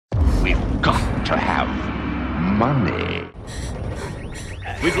to have money.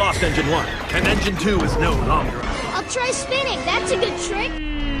 We've lost engine 1, and engine 2 is no longer. I'll try spinning. That's a good trick. I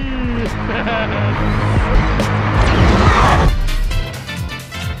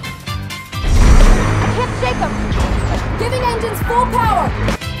can't shake them. Giving engines full power.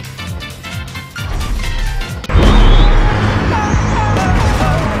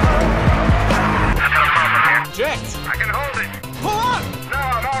 Eject! I can hold it. Pull up! No,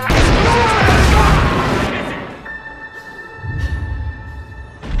 I'm all right.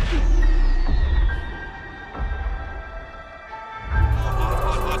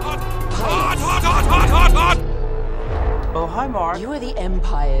 Hot! Oh, hi, Mark. You are the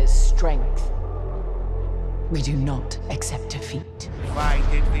Empire's strength. We do not accept defeat. Why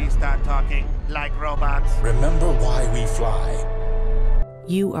did we start talking like robots? Remember why we fly.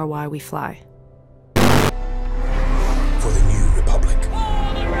 You are why we fly. For the New Republic.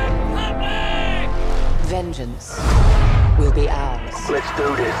 Vengeance will be ours. Let's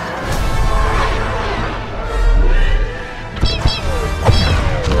do this.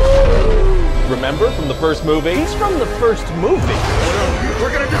 Remember from the first movie? He's from the first movie. Oh, no.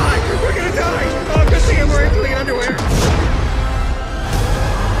 We're gonna die! We're gonna die! Oh, good thing I'm wearing clean underwear.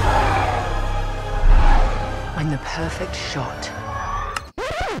 I'm the perfect shot.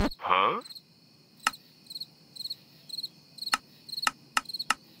 Huh?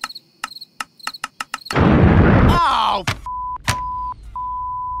 Oh!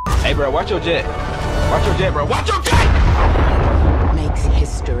 Hey, bro, watch your jet. Watch your jet, bro. Watch your jet! Makes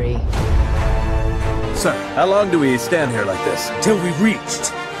history. Sir, how long do we stand here like this? Till we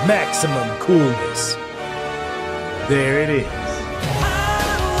reached maximum coolness. There it is.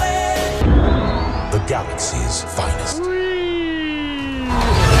 The galaxy's finest.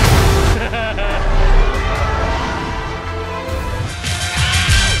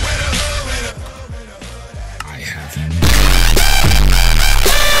 I have you.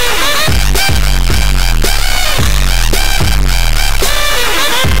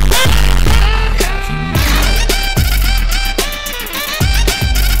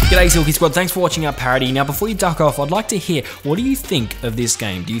 G'day Silky Squad, thanks for watching our parody. Now before you duck off, I'd like to hear, what do you think of this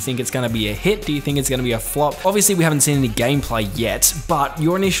game? Do you think it's going to be a hit? Do you think it's going to be a flop? Obviously we haven't seen any gameplay yet, but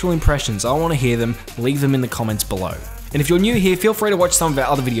your initial impressions, I want to hear them. Leave them in the comments below. And if you're new here, feel free to watch some of our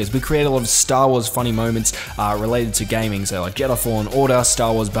other videos. We create a lot of Star Wars funny moments related to gaming, so like Jedi Fallen Order,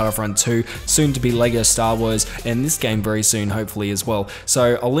 Star Wars Battlefront 2, soon to be LEGO Star Wars, and this game very soon, hopefully as well.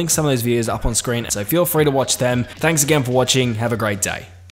 So I'll link some of those videos up on screen, so feel free to watch them. Thanks again for watching, have a great day.